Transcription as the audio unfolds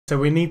So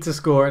we need to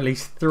score at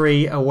least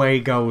 3 away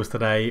goals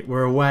today.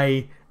 We're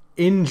away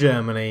in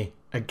Germany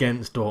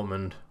against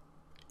Dortmund.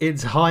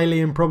 It's highly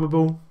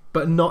improbable,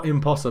 but not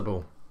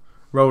impossible.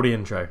 Roll the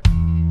intro.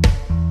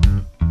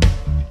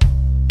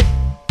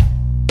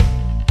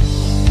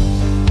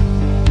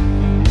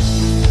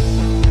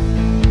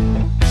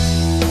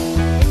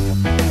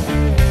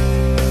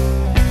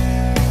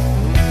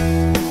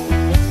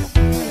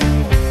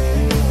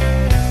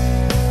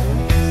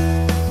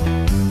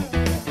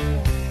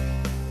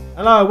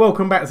 Hello,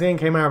 welcome back to the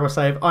NK Maribor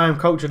Save. I am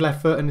Cultured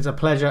Left Foot and it's a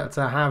pleasure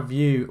to have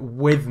you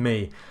with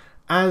me.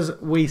 As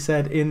we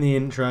said in the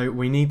intro,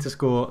 we need to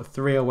score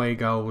 3 away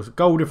goals.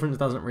 Goal difference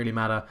doesn't really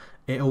matter.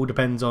 It all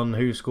depends on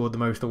who scored the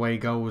most away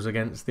goals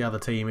against the other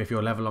team if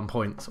you're level on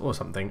points or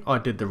something. I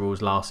did the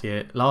rules last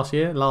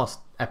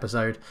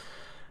episode.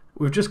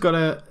 We've just got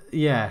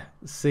to,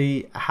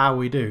 see how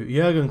we do.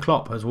 Jurgen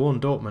Klopp has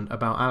warned Dortmund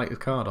about Alex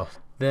Cardos.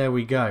 There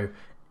we go.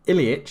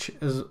 Ilyich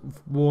has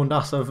warned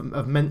us of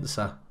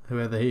Mensah,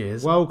 whoever he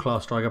is.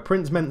 World-class striker,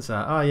 Prince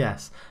Mensah. Ah,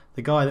 yes.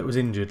 The guy that was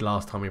injured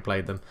last time we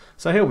played them.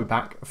 So he'll be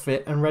back,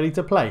 fit and ready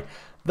to play.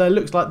 It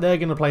looks like they're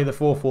going to play the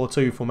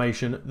 4-4-2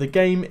 formation. The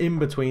game in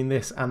between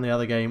this and the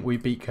other game, we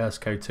beat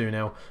Kursko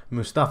 2-0.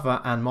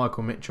 Mustafa and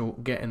Michael Mitchell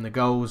getting the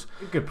goals.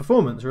 Good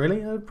performance,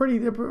 really. A very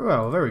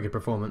good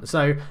performance.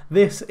 So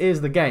this is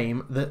the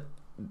game that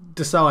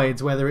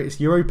decides whether it's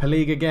Europa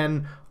League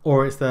again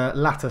or it's the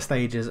latter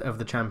stages of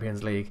the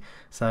Champions League.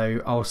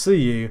 So I'll see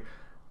you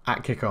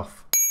at kickoff.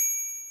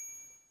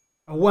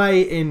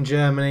 Away in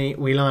Germany,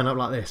 we line up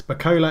like this.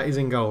 Bacola is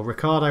in goal.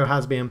 Ricardo,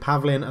 Hasby and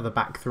Pavlin are the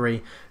back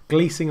 3.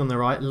 Gleesing on the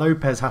right.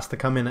 Lopez has to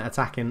come in at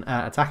attacking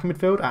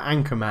midfield, at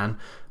anchorman,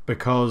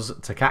 because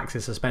Takacs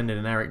is suspended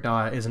and Eric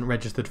Dyer isn't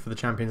registered for the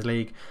Champions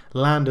League.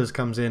 Landers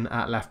comes in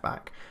at left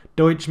back.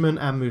 Deutschmann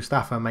and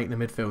Mustafa make the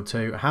midfield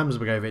too.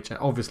 Hamsbergovic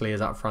obviously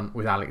is up front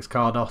with Alex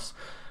Cardos.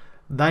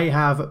 They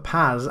have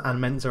Paz and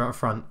Mensah up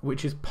front,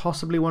 which is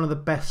possibly one of the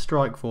best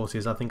strike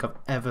forces I think I've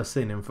ever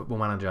seen in Football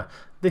Manager.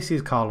 This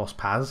is Carlos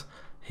Paz.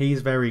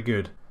 He's very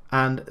good.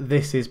 And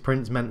this is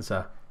Prince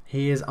Mensah.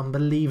 He is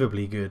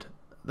unbelievably good.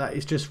 That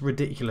is just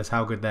ridiculous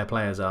how good their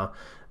players are.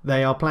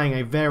 They are playing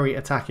a very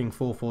attacking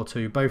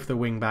 4-4-2. Both the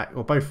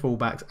both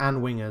fullbacks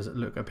and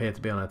wingers appear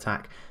to be on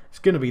attack. It's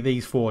going to be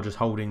these 4 just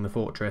holding the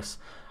fortress.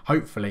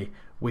 Hopefully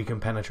we can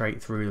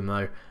penetrate through them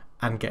though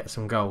and get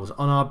some goals.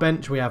 On our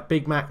bench we have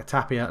Big Mac,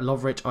 Tapia,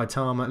 Lovric,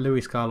 Aitama,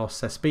 Luis Carlos,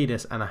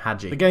 Cespedes and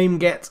Hadji. The game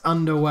gets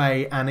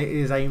underway and it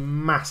is a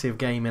massive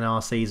game in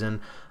our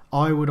season.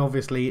 I would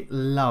obviously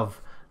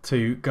love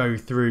to go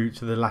through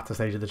to the latter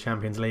stage of the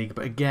Champions League,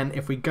 but again,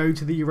 if we go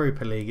to the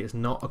Europa League, it's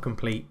not a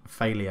complete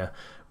failure.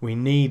 We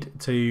need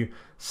to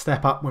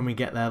step up when we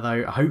get there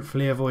though,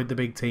 hopefully avoid the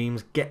big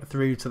teams, get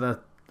through to the...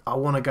 I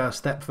want to go a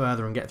step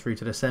further and get through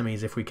to the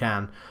semis if we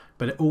can,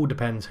 but it all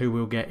depends who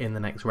we'll get in the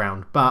next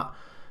round. But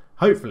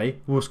hopefully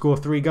we'll score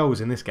 3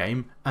 goals in this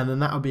game and then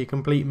that'll be a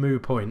complete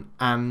moot point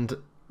and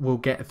we'll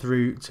get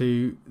through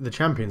to the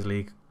Champions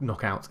League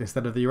knockouts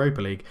instead of the Europa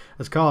League.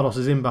 As Cardos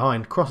is in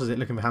behind, crosses it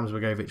looking for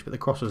Hamsbergovic, but the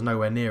cross was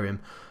nowhere near him.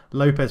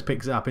 Lopez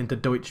picks it up into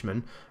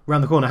Deutschmann.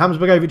 Round the corner,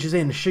 Hamsbergovic is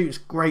in, shoots,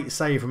 great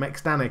save from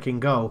Ekstanik in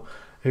goal,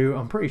 who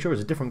I'm pretty sure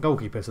is a different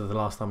goalkeeper to the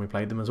last time we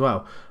played them as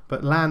well.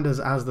 But Landers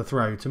as the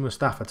throw to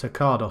Mustafa, to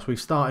Cardos. We've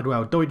started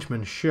well.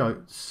 Deutschmann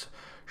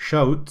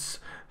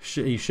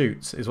he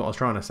shoots is what I was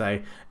trying to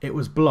say. It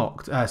was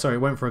blocked. Sorry, it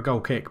went for a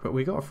goal kick, but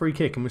we got a free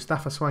kick and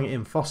Mustafa swung it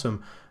in.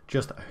 Fossum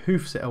just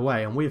hoofs it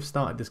away and we've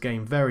started this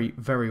game very,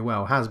 very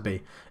well.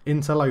 Hasby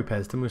into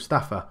Lopez to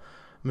Mustafa.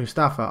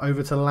 Mustafa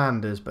over to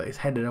Landers, but it's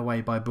headed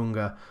away by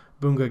Bunga.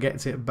 Bunga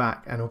gets it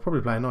back and he'll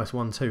probably play a nice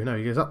 1-2. No,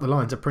 he goes up the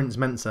line to Prince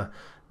Mensah.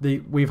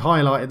 We've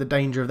highlighted the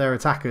danger of their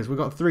attackers. We've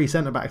got 3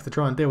 centre-backs to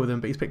try and deal with them,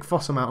 but he's picked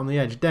Fossum out on the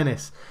edge.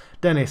 Dennis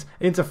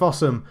into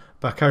Fossum.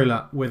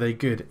 Bacola with a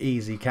good,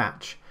 easy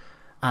catch.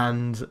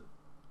 And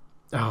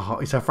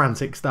it's a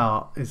frantic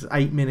start. It's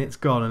 8 minutes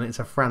gone and it's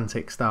a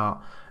frantic start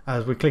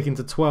as we're clicking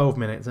to 12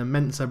 minutes and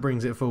Mensah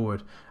brings it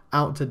forward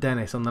out to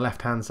Dennis on the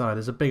left hand side.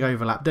 There's a big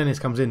overlap. Dennis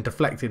comes in,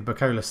 deflected,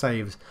 Bacola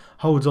saves,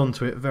 holds on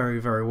to it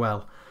very, very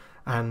well,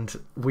 and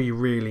we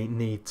really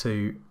need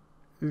to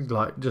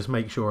just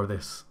make sure of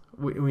this.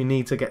 We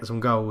need to get some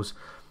goals.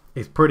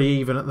 It's pretty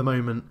even at the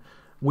moment.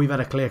 We've had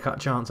a clear-cut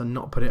chance and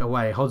not put it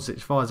away.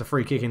 Hodzic fires a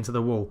free kick into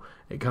the wall.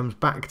 It comes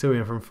back to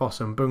him from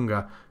Fossum.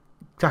 Bunga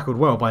tackled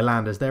well by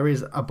Landers. There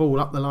is a ball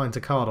up the line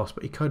to Cardos,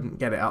 but he couldn't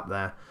get it up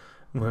there.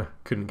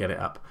 Couldn't get it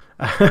up.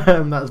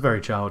 That's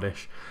very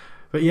childish.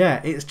 But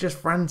yeah, it's just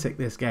frantic,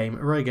 this game.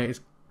 Rege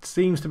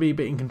seems to be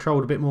being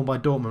controlled a bit more by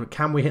Dortmund.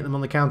 Can we hit them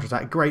on the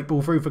counter-attack? Great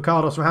ball through for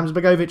Cardos from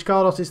Hamsbergovic.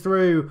 Cardos is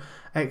through.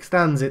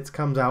 Extends it,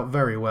 comes out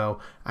very well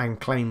and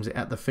claims it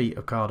at the feet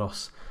of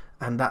Cardos.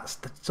 And that's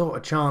the sort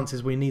of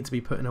chances we need to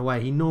be putting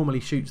away. He normally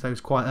shoots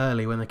those quite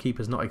early when the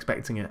keeper's not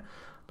expecting it.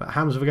 But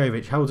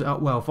Hamsbergovic holds it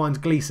up well, finds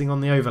Gleesing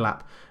on the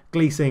overlap.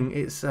 Gleesing,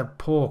 it's a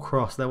poor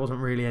cross. There wasn't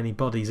really any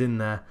bodies in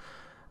there.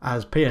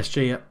 as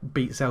PSG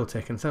beat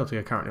Celtic, and Celtic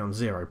are currently on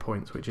 0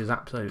 points, which is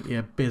absolutely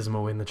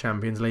abysmal in the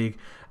Champions League.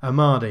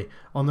 Amadi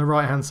on the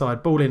right hand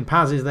side, ball in,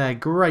 Paz is there,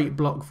 great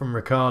block from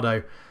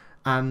Ricardo,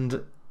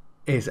 and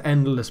it's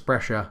endless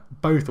pressure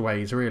both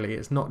ways really.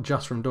 It's not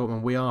just from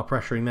Dortmund, we are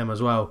pressuring them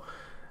as well,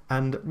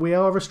 and we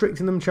are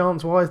restricting them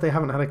chance wise. They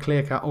haven't had a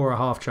clear cut or a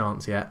half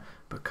chance yet,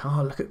 but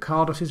look at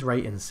Cardos's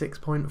rating,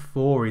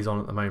 6.4 he's on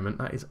at the moment.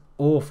 That is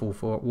awful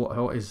for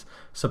what is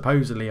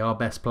supposedly our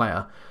best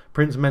player.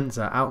 Prince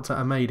Mensah out to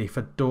Amadi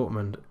for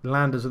Dortmund.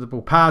 Landers with the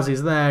ball. Paz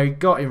is there. He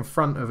got in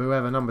front of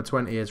whoever number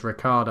 20 is,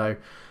 Ricardo.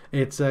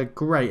 It's a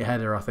great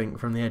header, I think,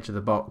 from the edge of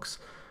the box.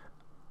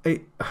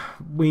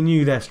 We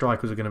knew their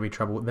strikers were going to be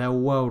trouble. They're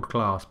world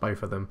class,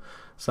 both of them.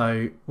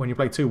 So when you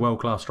play two world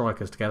class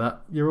strikers together,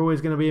 you're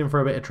always going to be in for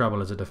a bit of trouble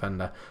as a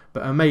defender.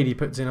 But Amadi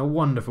puts in a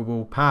wonderful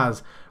ball.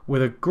 Paz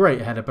with a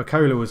great header.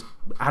 Bacola was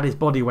at his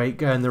body weight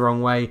going the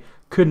wrong way.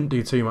 Couldn't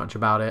do too much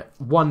about it.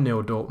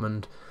 1-0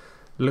 Dortmund.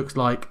 Looks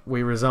like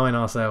we resign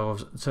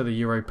ourselves to the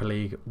Europa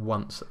League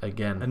once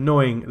again.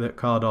 Annoying that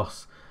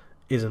Cardos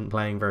isn't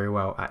playing very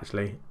well,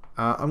 actually.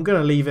 I'm going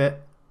to leave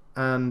it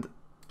and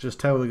just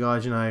tell the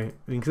guys, you know,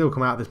 we can still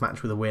come out of this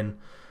match with a win.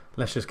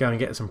 Let's just go and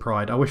get some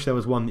pride. I wish there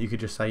was one that you could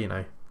just say, you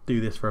know,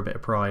 do this for a bit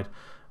of pride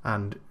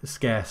and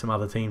scare some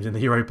other teams in the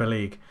Europa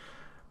League.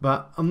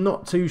 But I'm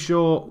not too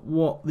sure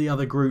what the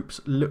other groups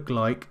look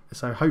like,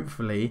 so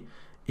hopefully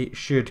it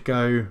should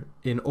go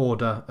in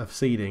order of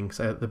seeding.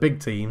 So the big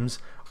teams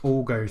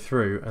all go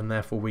through, and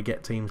therefore we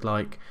get teams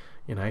like,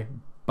 you know,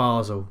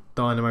 Basel,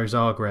 Dynamo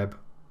Zagreb,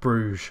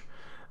 Bruges,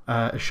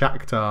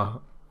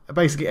 Shakhtar.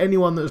 Basically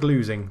anyone that's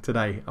losing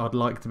today, I'd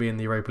like to be in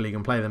the Europa League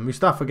and play them.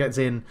 Mustafa gets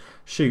in,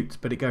 shoots,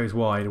 but it goes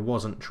wide. It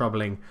wasn't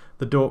troubling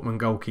the Dortmund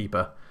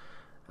goalkeeper.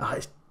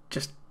 It's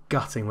just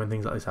gutting when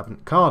things like this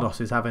happen. Cardos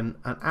is having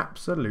an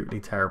absolutely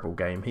terrible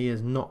game. He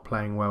is not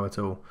playing well at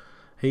all.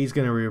 He's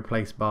going to be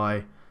replaced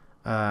by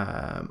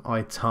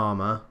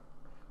Aitama,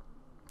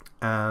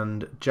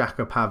 and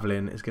Jaka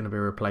Pavlin is going to be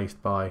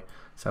replaced by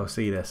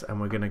Salcides, and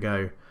we're going to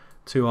go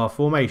to our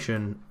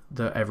formation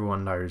that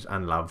everyone knows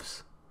and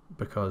loves,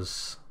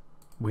 because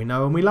we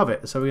know and we love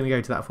it. So we're going to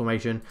go to that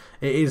formation.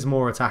 It is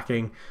more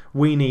attacking.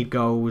 We need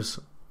goals.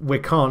 We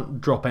can't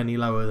drop any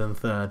lower than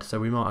third, so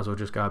we might as well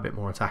just go a bit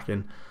more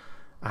attacking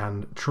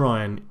and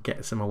try and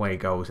get some away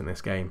goals in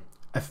this game.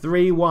 A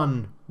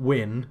 3-1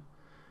 win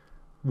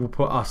will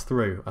put us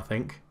through, I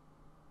think.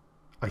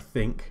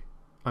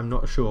 I'm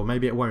not sure.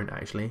 Maybe it won't,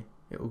 actually.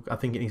 I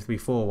think it needs to be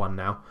 4-1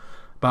 now.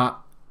 But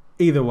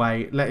either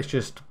way, let's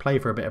just play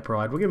for a bit of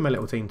pride. We'll give them a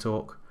little team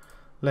talk.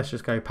 Let's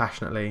just go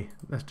passionately.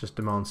 Let's just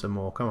demand some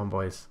more. Come on,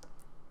 boys.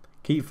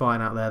 Keep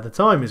fighting out there. The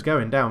time is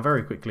going down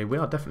very quickly. We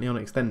are definitely on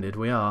extended.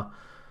 We are.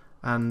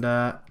 And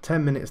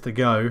 10 minutes to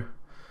go.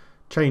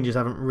 Changes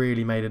haven't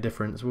really made a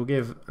difference.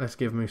 Let's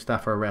give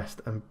Mustafa a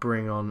rest and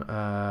bring on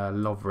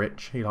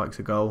Lovric. He likes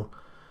a goal.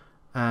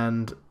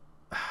 And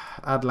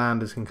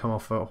Adlanders can come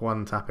off for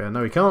one tap here.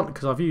 No, he can't,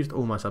 because I've used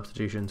all my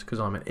substitutions because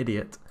I'm an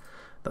idiot.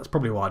 That's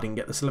probably why I didn't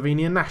get the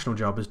Slovenian national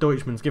job, as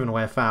Deutschman's given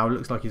away a foul.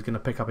 Looks like he's going to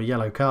pick up a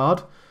yellow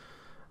card.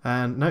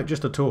 And no,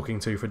 just a talking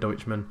to for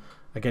Deutschmann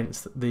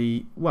against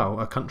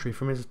a country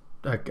from his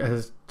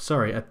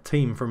a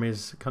team from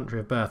his country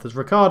of birth, as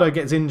Ricardo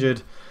gets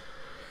injured.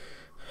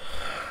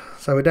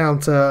 So we're down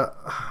to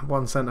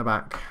one centre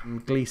back.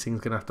 Gleesing's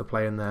going to have to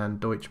play in there,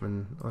 and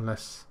Deutschmann,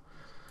 unless.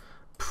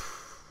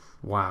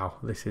 Wow,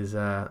 this is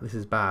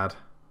bad.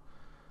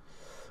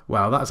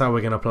 Well, that's how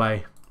we're going to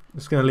play.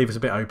 It's going to leave us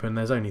a bit open.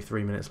 There's only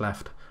 3 minutes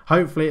left.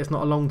 Hopefully it's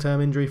not a long-term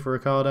injury for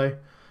Ricardo.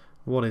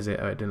 What is it?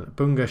 Oh, it didn't.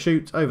 Bunga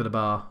shoots over the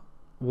bar.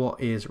 What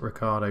is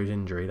Ricardo's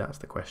injury? That's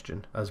the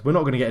question. As we're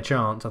not going to get a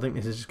chance. I think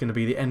this is just going to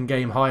be the end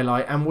game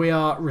highlight. And we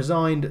are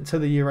resigned to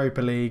the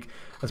Europa League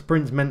as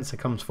Prince Mensah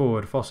comes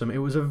forward. Fossum. It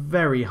was a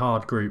very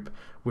hard group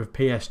with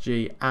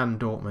PSG and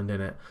Dortmund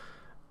in it.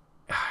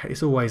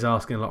 It's always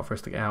asking a lot for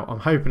us to get out.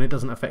 I'm hoping it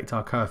doesn't affect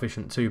our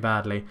coefficient too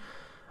badly.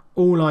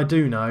 All I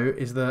do know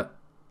is that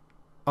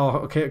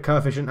our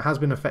coefficient has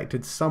been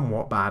affected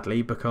somewhat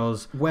badly,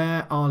 because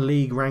where our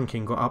league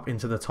ranking got up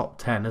into the top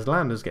 10, as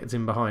Landers gets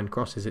in behind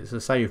crosses, it's a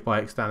save by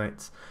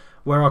Extanitz.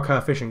 Where our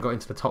coefficient got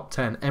into the top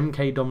 10,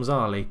 MK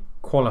Domzali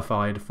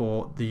qualified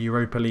for the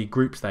Europa League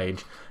group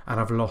stage and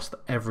have lost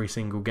every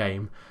single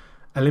game.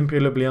 Olimpia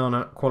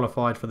Ljubljana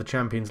qualified for the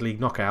Champions League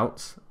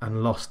knockouts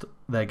and lost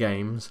their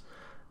games.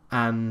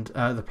 And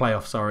the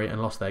playoffs, sorry,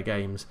 and lost their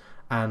games.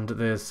 And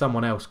there's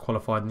someone else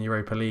qualified in the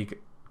Europa League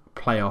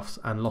playoffs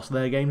and lost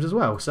their games as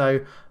well.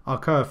 So our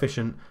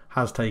coefficient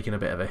has taken a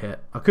bit of a hit.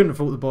 I couldn't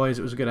fault the boys.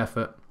 It was a good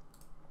effort.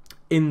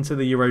 Into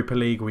the Europa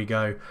League we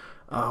go.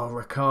 Oh,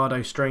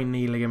 Ricardo strained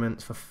knee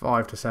ligaments for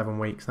 5 to 7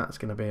 weeks. That's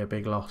going to be a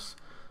big loss.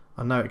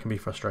 I know it can be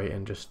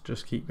frustrating.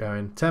 Just keep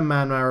going.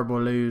 10-man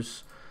Maribor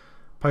lose.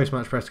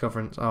 Post-match press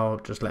conference. I'll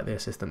just let the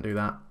assistant do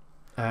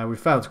that. We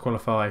failed to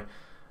qualify.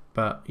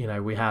 But, you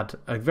know, we had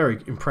a very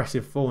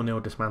impressive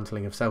 4-0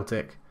 dismantling of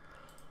Celtic.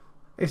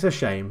 It's a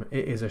shame.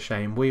 It is a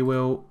shame. We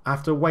will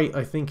have to wait,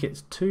 I think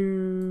it's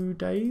 2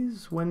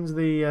 days. When's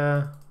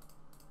the...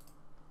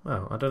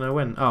 well, I don't know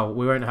when. Oh,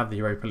 we won't have the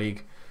Europa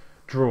League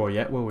draw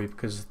yet, will we?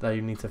 Because they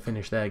need to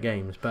finish their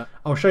games. But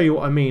I'll show you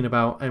what I mean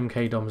about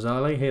MK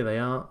Domžale. Here they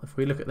are. If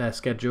we look at their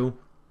schedule.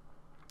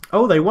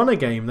 Oh, they won a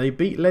game. They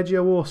beat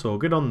Legia Warsaw.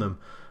 Good on them.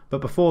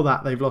 But before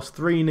that, they've lost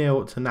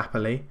 3-0 to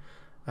Napoli.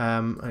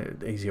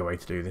 Easier way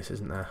to do this,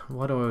 isn't there?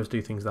 Why do I always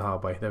do things the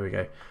hard way? There we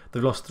go.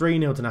 They've lost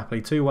 3-0 to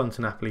Napoli, 2-1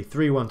 to Napoli,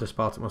 3-1 to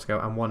Spartak Moscow,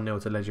 and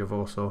 1-0 to Legia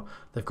Warsaw.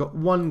 They've got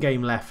one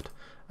game left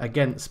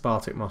against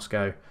Spartak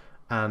Moscow,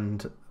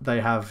 and they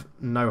have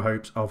no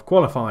hopes of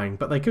qualifying,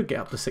 but they could get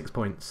up to 6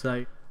 points.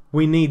 So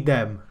we need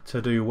them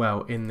to do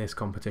well in this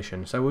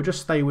competition. So we'll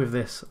just stay with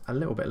this a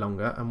little bit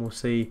longer, and we'll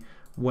see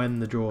when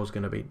the draw is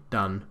going to be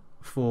done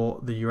for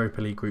the Europa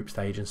League group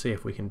stage, and see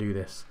if we can do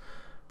this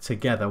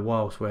together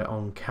whilst we're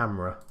on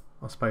camera.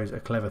 I suppose a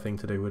clever thing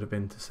to do would have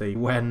been to see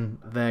when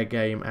their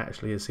game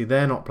actually is. See,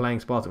 they're not playing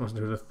Spartak Moscow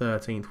until the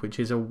 13th, which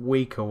is a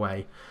week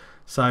away.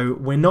 So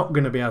we're not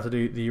going to be able to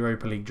do the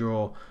Europa League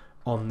draw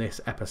on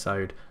this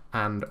episode,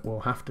 and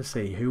we'll have to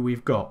see who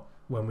we've got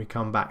when we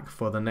come back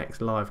for the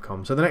next live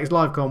com. So the next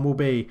live com will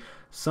be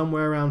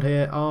somewhere around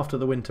here after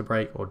the winter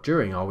break, or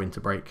during our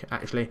winter break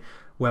actually,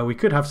 where we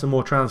could have some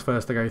more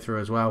transfers to go through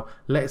as well.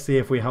 Let's see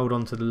if we hold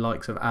on to the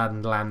likes of Ad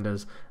and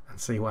Landers and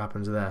see what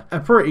happens there.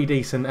 A pretty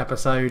decent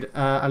episode.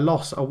 A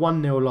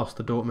 1-0 loss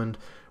to Dortmund.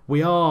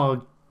 We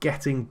are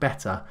getting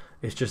better.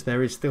 It's just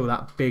there is still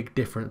that big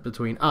difference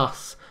between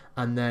us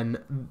and then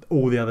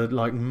all the other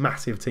like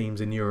massive teams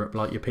in Europe,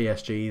 like your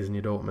PSGs and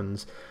your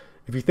Dortmunds.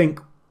 If you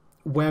think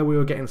where we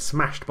were getting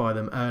smashed by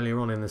them earlier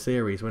on in the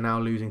series, we're now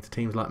losing to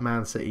teams like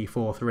Man City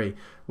 4-3.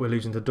 We're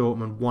losing to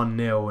Dortmund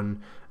 1-0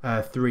 and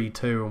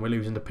 3-2, and we're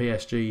losing to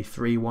PSG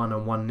 3-1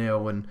 and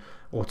 1-0 and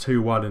or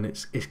 2-1,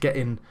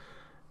 and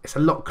it's a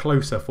lot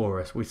closer for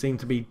us. We seem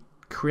to be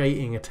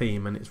creating a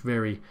team, and it's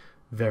very,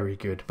 very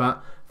good.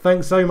 But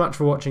thanks so much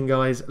for watching,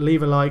 guys.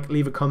 Leave a like,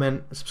 leave a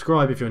comment,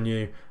 subscribe if you're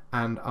new,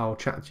 and I'll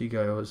chat to you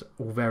guys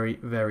all very,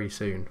 very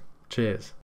soon. Cheers.